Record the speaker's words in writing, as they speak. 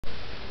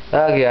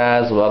Okay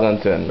guys,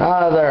 welcome to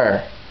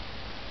another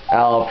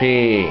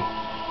LP.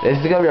 This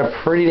is gonna be a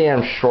pretty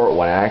damn short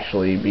one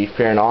actually, to be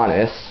fair and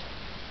honest.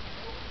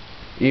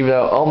 Even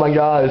though, oh my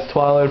god, it's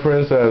Twilight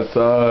Princess,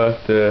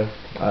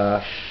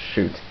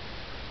 shoot.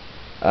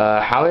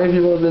 How many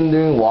people have been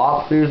doing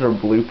walkthroughs or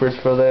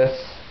bloopers for this?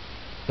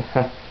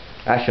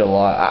 Actually a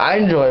lot. I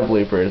enjoy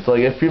bloopers. Like,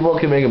 if people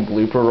can make a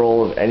blooper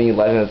roll of any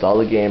Legend of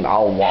Zelda game,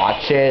 I'll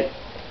watch it.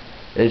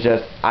 It's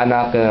just, I'm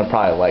not gonna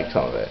probably like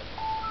some of it.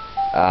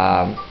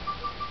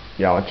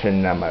 You know, I'll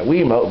turn down my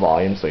Wiimote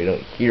volume so you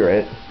don't hear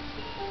it.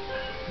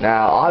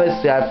 Now,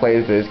 obviously, I've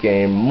played this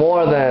game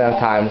more than enough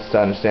times to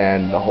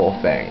understand the whole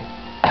thing.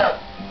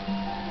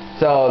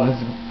 So, this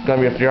is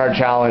going to be a 3-hard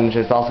challenge.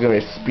 It's also going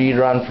to be a speed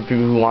run for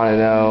people who want to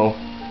know.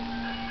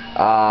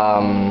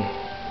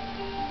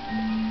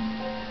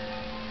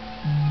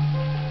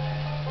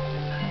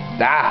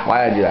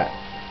 Why did I do that?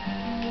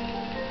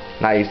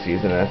 Not used to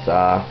using this.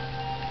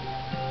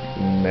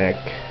 Mick.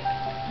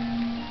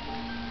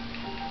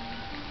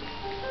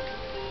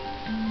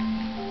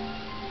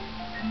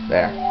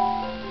 There.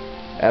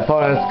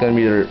 Opponent's gonna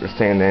be the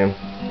same name.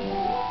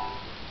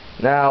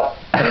 Now,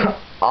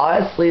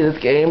 honestly, this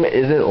game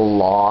isn't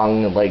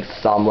long like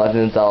some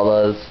Legend of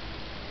Zeldas.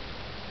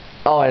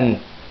 Oh,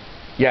 and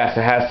yes,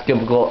 it has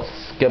skippable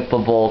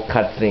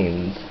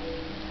cutscenes.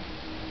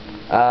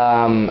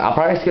 I'll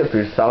probably skip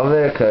through some of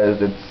it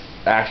because it's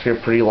actually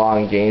a pretty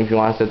long game if you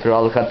want to sit through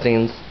all the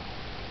cutscenes.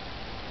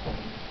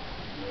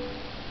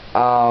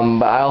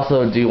 But I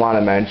also do want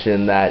to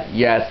mention that,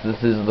 yes,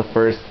 this is the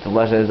first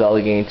Legend of Zelda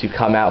game to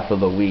come out for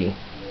the Wii.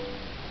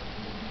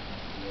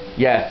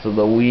 Yes, the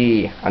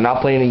Wii. I'm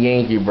not playing the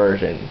GameCube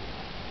version.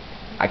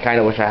 I kind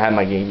of wish I had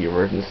my GameCube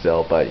version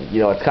still, but, you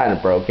know, it's kind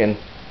of broken.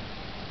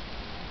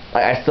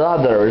 I still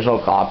have the original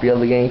copy of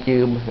the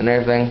GameCube and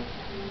everything.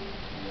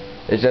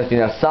 It's just, you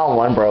know,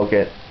 someone broke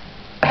it.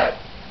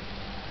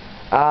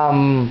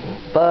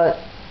 But,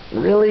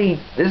 really,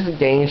 this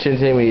game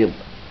shouldn't take me a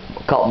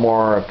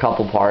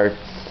couple parts.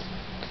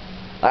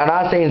 I'm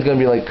not saying it's gonna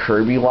be like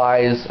Kirby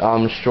wise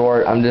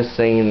short. I'm just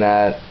saying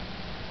that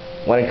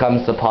when it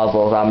comes to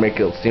puzzles, I'll make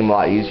it seem a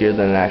lot easier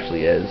than it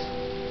actually is.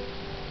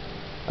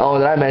 Oh,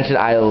 did I mention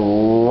I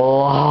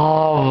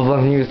love the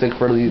music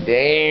for these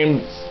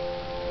games?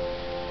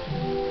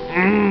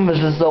 It's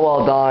just so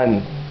well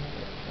done.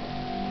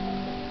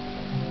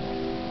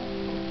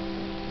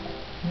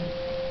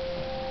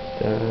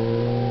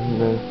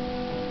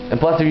 And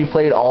plus, if you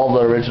played all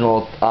the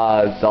original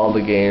Zelda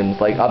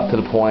games, like up to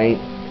the point,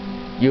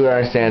 you would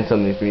understand some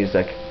of this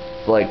music.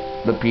 It's like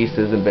the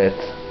pieces and bits.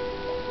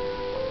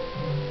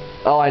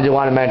 Oh, I do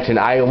want to mention,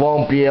 I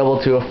won't be able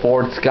to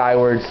afford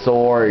Skyward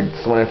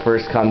Swords when it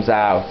first comes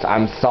out.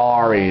 I'm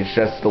sorry, it's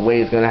just the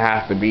way it's gonna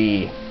have to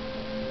be.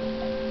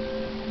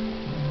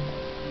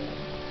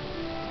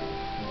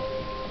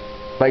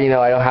 But you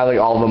know, I don't have like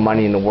all the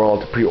money in the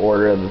world to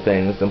pre-order the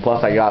things, and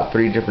plus I got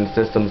 3 different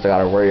systems I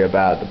gotta worry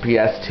about: the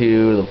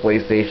PS2, the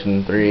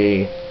PlayStation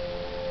 3,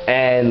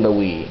 and the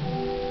Wii.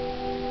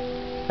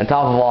 On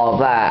top of all of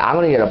that, I'm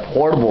gonna get a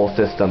portable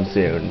system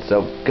soon,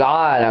 so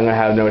God, I'm gonna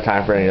have no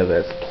time for any of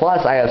this.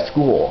 Plus, I have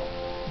school.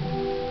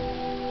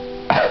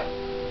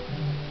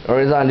 The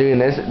reason I'm doing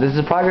this is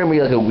probably gonna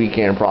be like a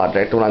weekend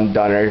project when I'm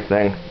done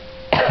everything.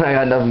 I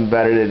got nothing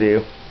better to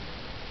do.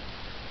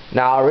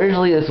 Now,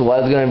 originally this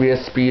was going to be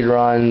a speed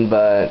run,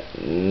 but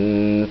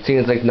it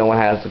seems like no one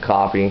has a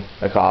copy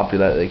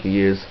that they could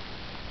use.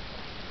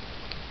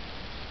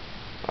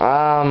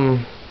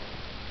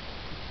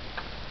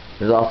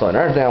 There's also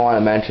another thing I want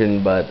to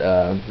mention, but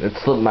it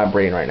slipped my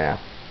brain right now.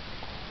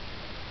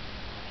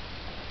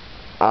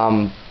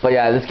 But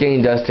yeah, this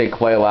game does take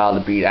quite a while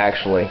to beat,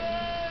 actually.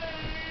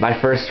 My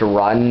first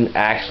run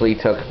actually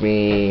took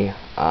me,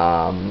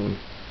 how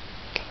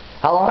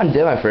long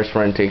did my first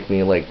run take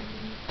me? Like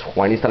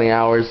 20-something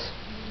hours,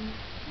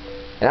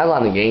 and that was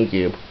on the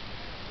GameCube.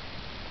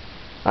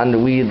 On the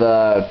Wii,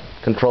 the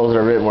controls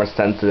are a bit more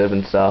sensitive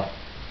and stuff.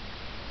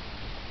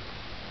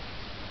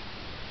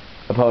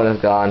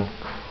 Opponent's gone.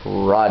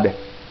 Crud.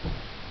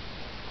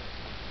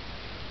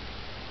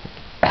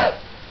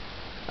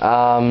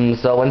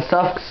 So when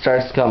stuff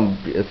starts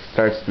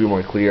to be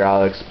more clear,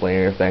 I'll explain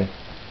everything.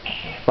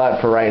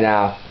 But for right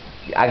now,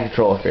 I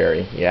control a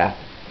fairy. Yeah.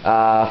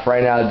 For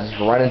right now,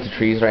 just run into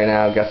trees right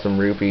now. Got some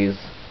rupees.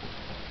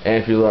 And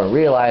if you don't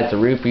realize, the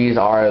rupees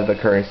are the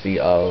currency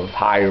of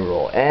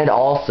Hyrule and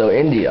also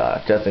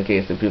India, just in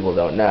case if people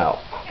don't know.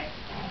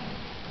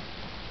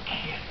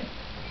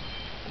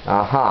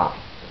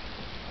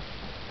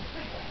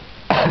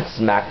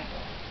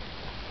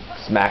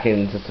 Smack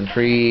into some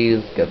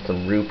trees, get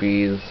some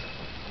rupees.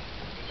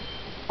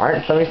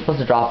 Aren't somebody supposed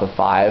to drop a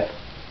 5?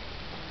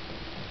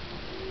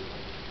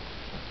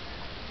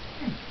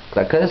 Cause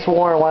I could have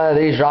sworn one of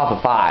these dropped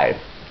a 5.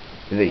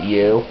 Is it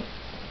you?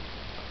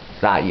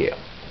 It's not you.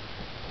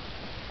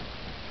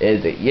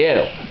 Is it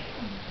you?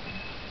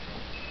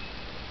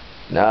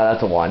 No,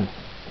 that's a 1.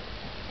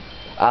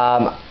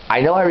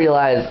 I know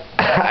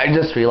I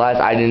just realized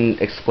I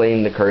didn't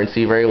explain the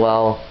currency very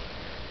well.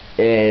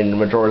 in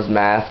Majora's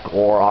Mask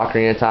or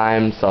Ocarina of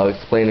Time, so I'll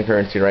explain the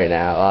currency right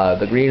now.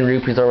 The green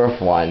rupees are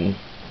worth 1.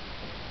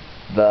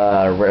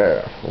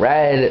 The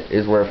red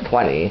is worth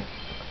 20.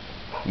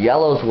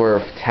 Yellow's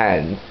worth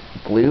 10.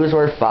 Blue's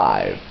worth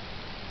 5.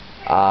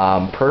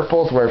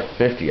 Purple's worth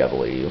 50, I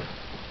believe.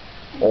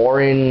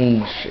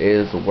 Orange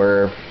is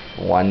worth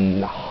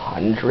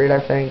 100,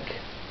 I think.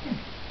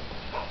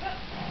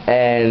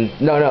 And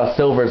no,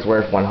 silver's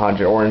worth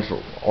 100.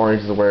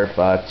 Orange is worth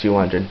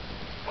 200.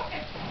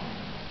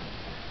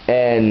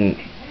 And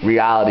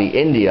reality,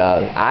 India,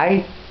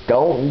 I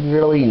don't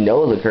really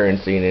know the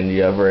currency in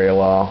India very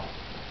well.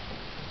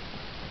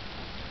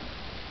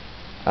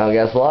 Oh,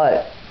 guess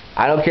what?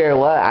 I don't care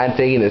what, I'm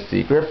taking the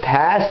secret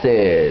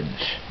passage.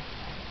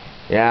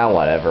 Yeah,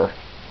 whatever.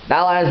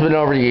 That line's been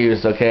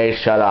overused, okay?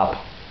 Shut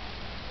up.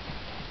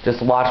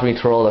 Just watch me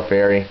twirl the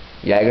fairy.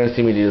 Yeah, you're gonna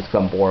see me do this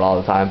because I'm bored all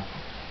the time.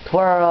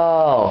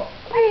 Twirl!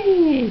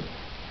 Whee! Look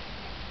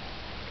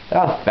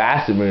how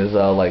fast it moves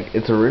though, like,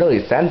 it's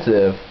really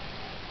sensitive.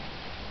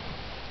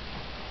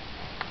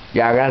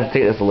 Yeah, I'm gonna have to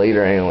take this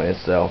later anyway,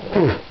 so.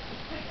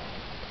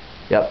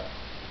 Yep.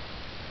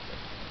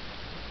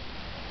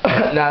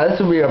 Now this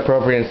would be an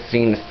appropriate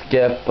scene to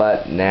skip,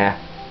 but nah.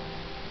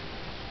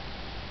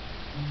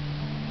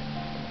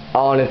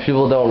 Oh, and if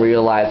people don't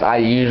realize, I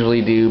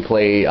usually do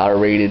play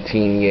rated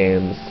teen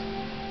games.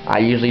 I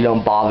usually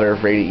don't bother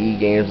with rated E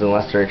games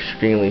unless they're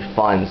extremely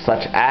fun,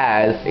 such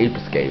as Ape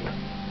Escape.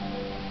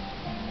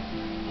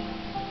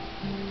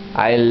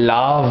 I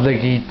love the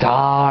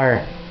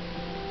guitar.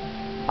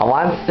 I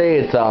want to say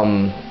it's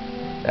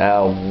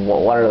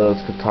what are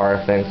those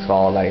guitar things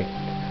called? I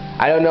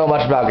don't know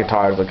much about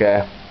guitars,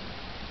 okay?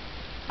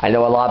 I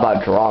know a lot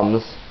about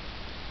drums.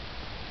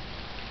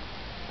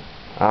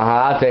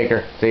 I'll take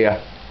her. See ya.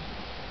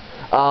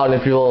 Oh, and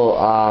if people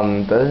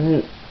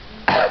doesn't.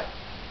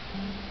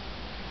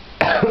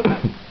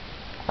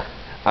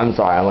 I'm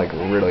sorry, I'm like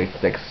really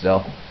sick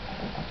still.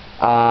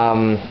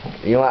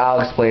 You know what?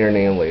 I'll explain her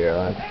name later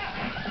then.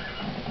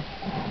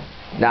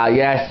 Now,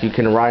 yes, you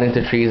can run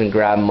into trees and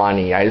grab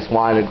money. I just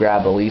wanted to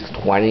grab at least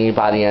 20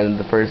 by the end of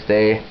the first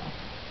day.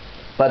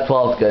 But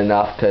 12 is good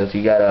enough because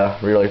you got a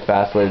really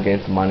fast way to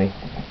gain some money.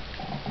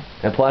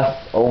 And plus,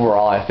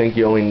 overall, I think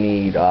you only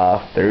need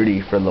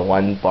 30 for the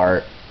one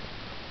part.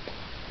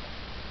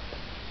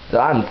 So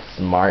I'm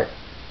smart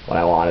when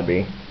I want to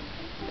be.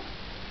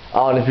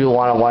 Oh, and if you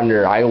want to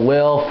wonder, I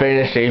will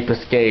finish Ape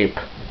Escape.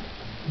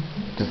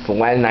 Just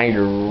when I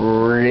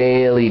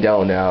really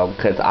don't know,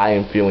 because I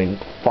am feeling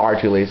far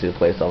too lazy to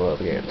play some of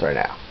those games right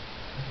now.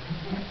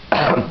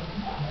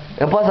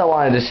 And plus I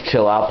want to just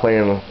chill out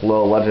playing a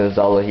little Legend of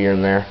Zelda here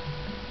and there.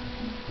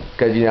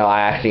 Because, you know,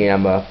 I actually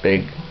am a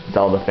big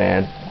Zelda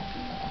fan.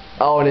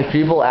 Oh, and if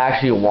people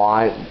actually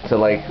want to,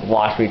 like,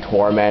 watch me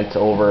torment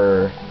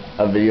over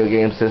a video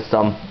game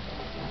system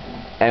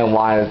and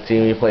want to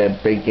see me play a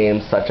big game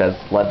such as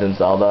Legend of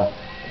Zelda,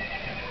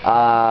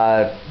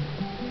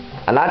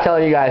 I'm not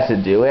telling you guys to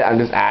do it. I'm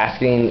just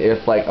asking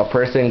if, like, a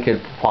person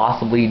could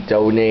possibly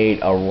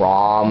donate a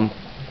ROM.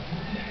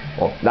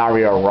 Well, not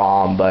really a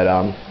ROM, but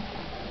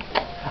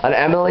an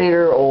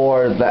emulator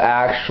or the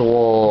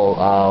actual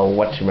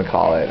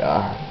whatchamacallit,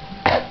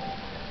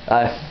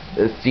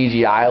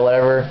 CGI or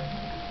whatever.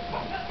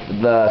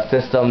 The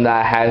system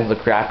that has the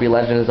crappy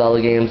Legend of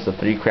Zelda games, the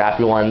 3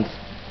 crappy ones.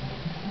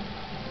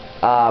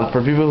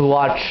 For people who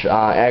watch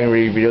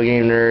Angry Video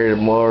Game Nerd,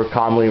 more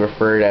commonly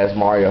referred as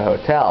Mario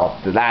Hotel,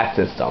 to that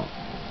system.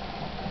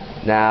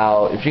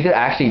 Now, if you could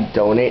actually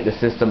donate the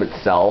system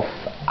itself,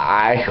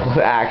 I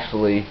would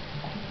actually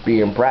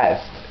be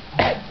impressed.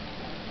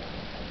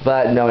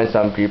 But knowing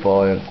some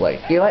people, and it's like,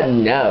 you know what,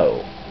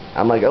 no.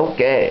 I'm like,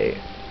 okay.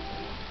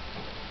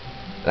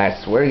 And I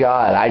swear to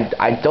God,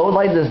 I don't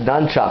like this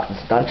nunchuck.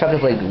 This nunchuck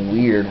is like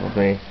weird with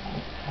me.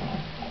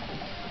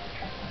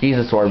 He's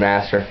a sword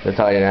master, to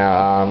tell you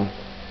now.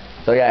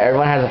 So yeah,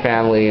 everyone has a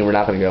family. We're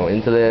not going to go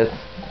into this.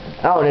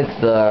 Oh, and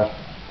it's the...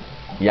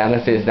 Yeah, I'm going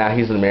to say this now.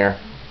 He's the mayor.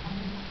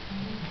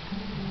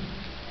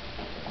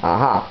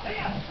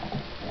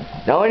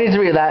 No one needs to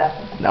read that.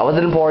 That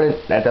wasn't important.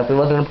 That definitely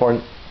wasn't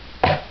important.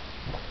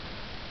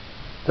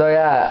 So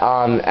yeah,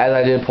 as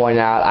I did point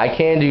out, I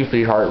can do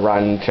Sweetheart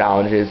Run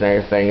challenges and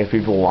everything if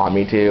people want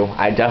me to.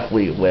 I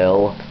definitely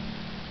will.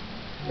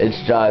 It's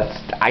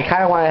just, I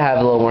kind of want to have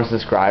a little more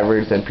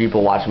subscribers and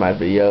people watch my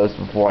videos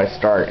before I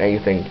start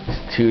anything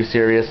too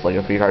serious, like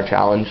a Sweetheart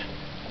Challenge.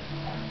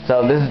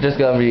 So this is just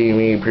going to be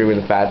me proving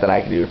the fact that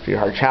I can do a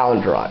Sweetheart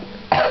Challenge run.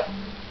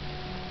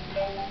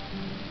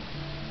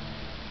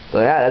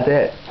 So yeah, that's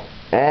it.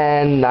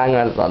 And I'm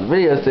going to start the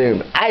video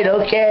soon. I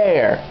don't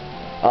care!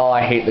 Oh,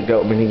 I hate the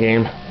goat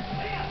minigame.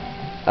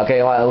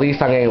 Okay, well, at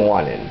least I'm getting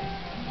one in.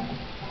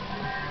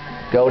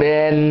 Goat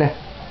in.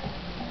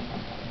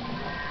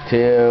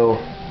 2.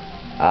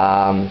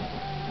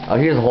 Oh,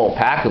 here's a whole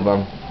pack of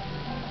them.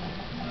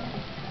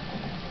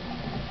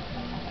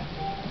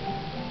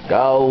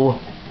 Go.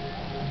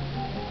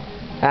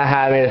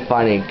 Haha, I made it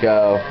funny.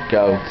 Go.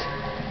 Goat.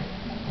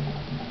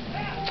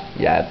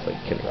 Yeah, it's like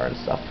kindergarten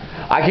stuff.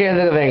 I can't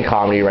think of any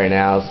comedy right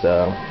now,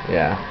 so,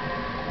 yeah.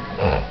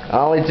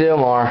 Only 2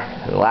 more.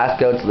 The last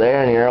goat's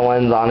there, and the other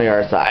one's on the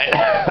other side.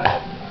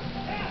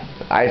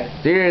 I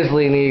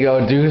seriously need to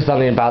go do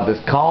something about this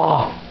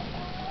cough.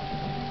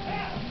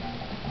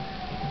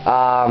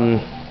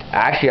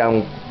 Actually,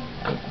 I'm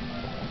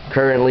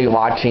currently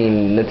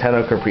watching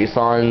Nintendo Capri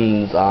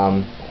Sun's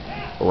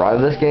run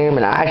of this game,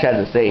 and I actually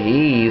have to say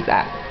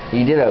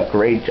he did a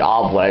great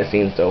job what I've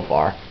seen so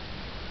far.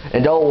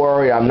 And don't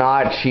worry, I'm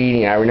not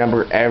cheating. I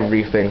remember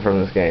everything from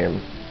this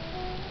game.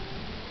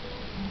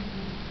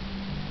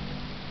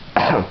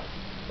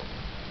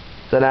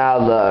 So now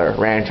the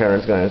ranch owner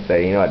is going to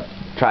say, you know what,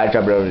 try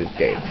jumping over these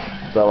gates.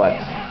 So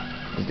let's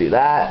just do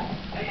that.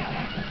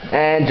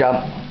 And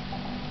jump.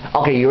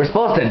 Okay, you were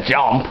supposed to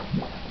jump.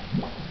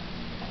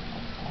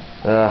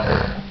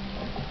 Ugh.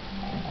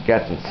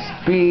 Get some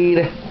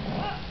speed.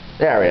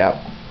 There we go.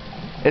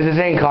 It's the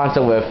same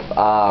concept with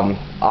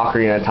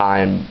Ocarina of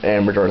Time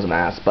and Majora's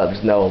Mask, but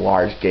there's no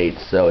large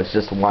gates, so it's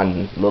just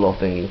one little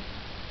thingy.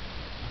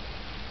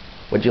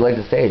 Would you like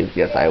to save?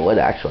 Yes, I would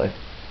actually.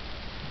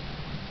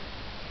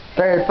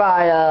 Third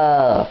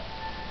fire!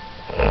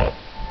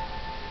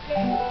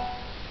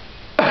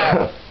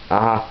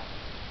 Uh-huh.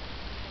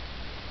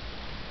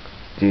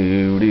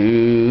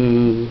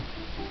 Doo-doo.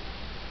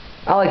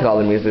 I like all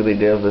the music they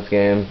did with this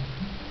game.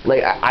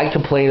 Like, I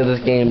complain of this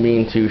game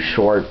being too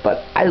short,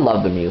 but I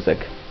love the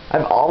music. I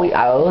always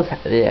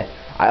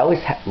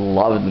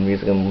loved the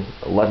music in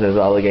Legend of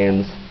Zelda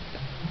games.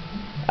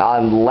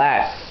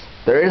 Unless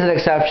there is an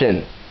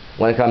exception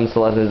when it comes to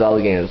Legend of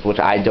Zelda games, which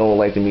I don't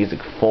like the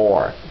music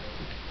for.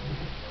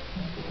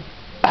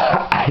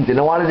 I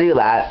didn't want to do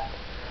that.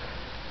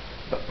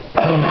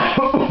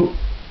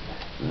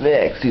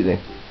 Excuse me.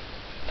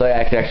 So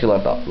I can actually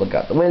look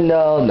out the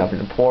window, nothing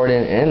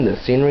important, and the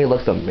scenery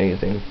looks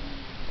amazing.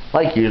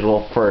 Like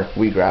usual for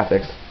Wii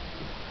graphics.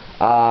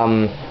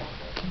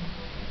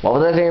 What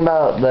was I saying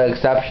about the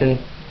exception?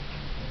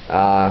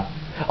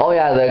 Oh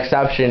yeah, the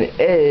exception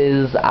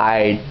is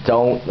I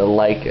don't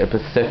like a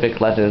Pacific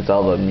Legend of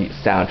Zelda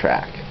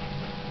soundtrack.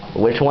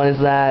 Which one is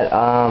that?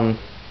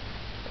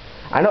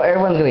 I know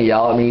everyone's gonna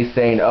yell at me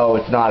saying, "Oh,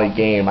 it's not a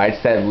game." I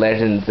said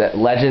Legend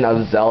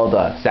of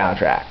Zelda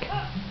soundtrack.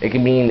 It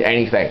can mean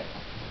anything.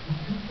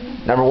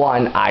 Number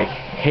one, I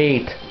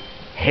hate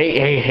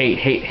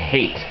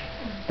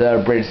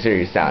the Bridge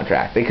series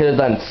soundtrack. They could have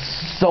done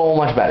so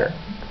much better.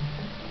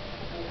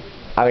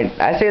 I mean,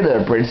 I say the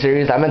Bridge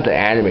series, I meant the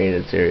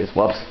animated series.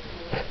 Whoops.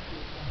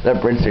 The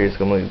Bridge series is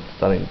completely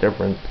something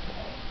different.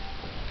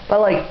 But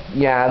like,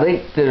 yeah,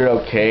 they did it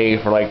okay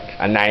for like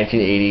a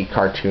 1980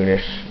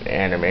 cartoonish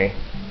anime.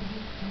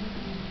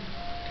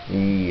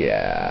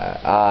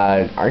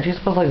 Yeah. Aren't you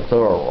supposed to like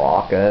throw a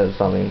rock at it or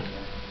something?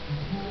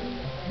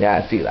 Yeah,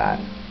 I see that.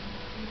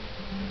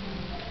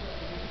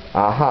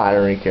 I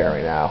don't really care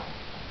right now.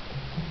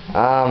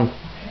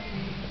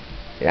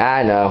 Yeah,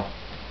 I know.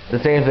 The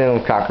same thing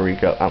with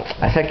Kakariko.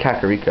 I said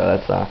Kakariko,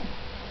 that's,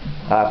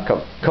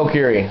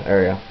 Kokiri. There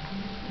we go.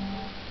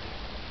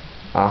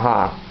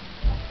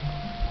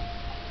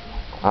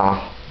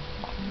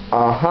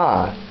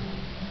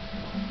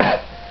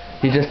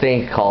 He just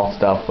didn't call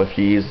stuff if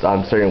he's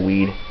on certain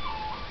weed.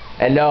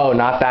 And no,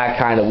 not that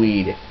kind of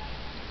weed.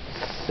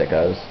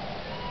 Sickos.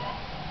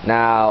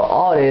 Now,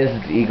 all it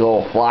is the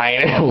eagle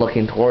flying and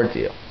looking towards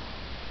you.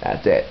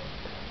 That's it.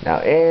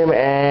 Now aim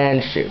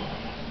and shoot.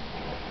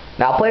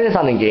 Now playing this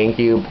on the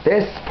GameCube,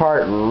 this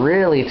part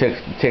really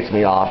ticks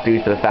me off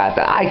due to the fact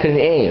that I couldn't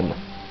aim.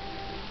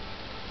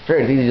 Sure,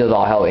 it's easy to do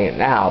all hell aim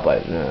now,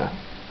 but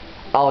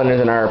oh, and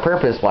there's another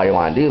purpose why you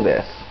want to do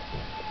this.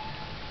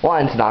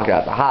 One, to knock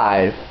out the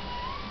hive.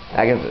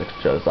 I guess it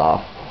shows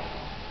off.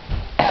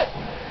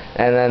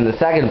 And then the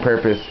second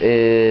purpose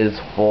is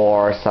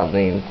for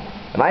something.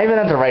 Am I even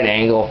at the right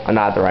angle? I'm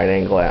not at the right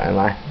angle, am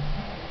I?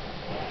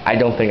 I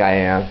don't think I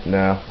am.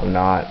 No, I'm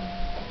not.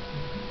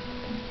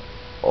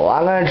 Well,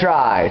 I'm gonna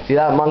try. See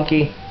that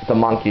monkey? It's a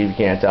monkey if you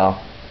can't tell.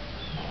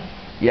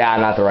 Yeah,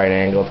 not the right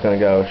angle. It's gonna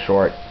go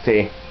short.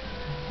 See?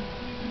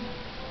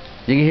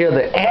 You can hear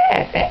the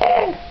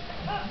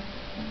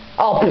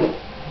Oh,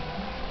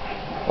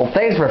 well,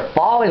 thanks for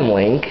falling,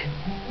 Link.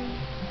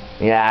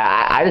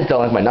 Yeah, I just don't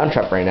like my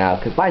nunchuck right now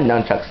because my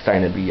nunchuck's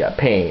starting to be a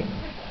pain.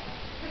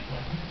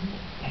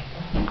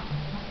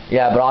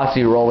 Yeah, but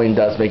obviously rolling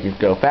does make you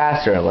go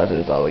faster in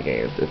Legend of Zelda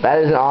games. If that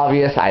isn't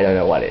obvious, I don't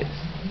know what is.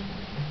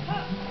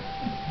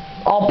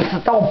 Oh,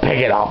 don't pick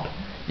it up.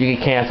 You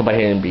can cancel by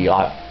hitting B,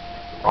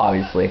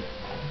 obviously.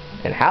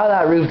 And how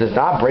that roof does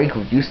not break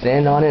if you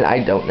stand on it,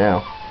 I don't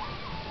know.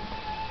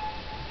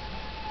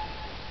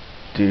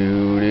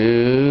 Do.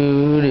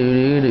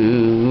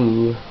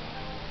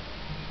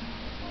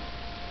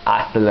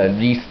 Hasta la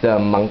vista,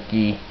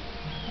 monkey.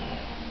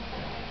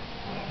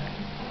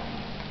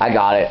 I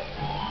got it.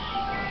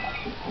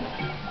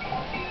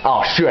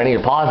 Oh shoot, I need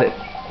to pause it.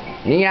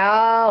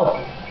 Meow!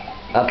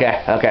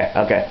 Okay.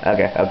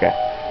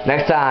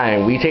 Next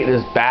time, we take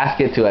this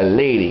basket to a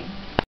lady.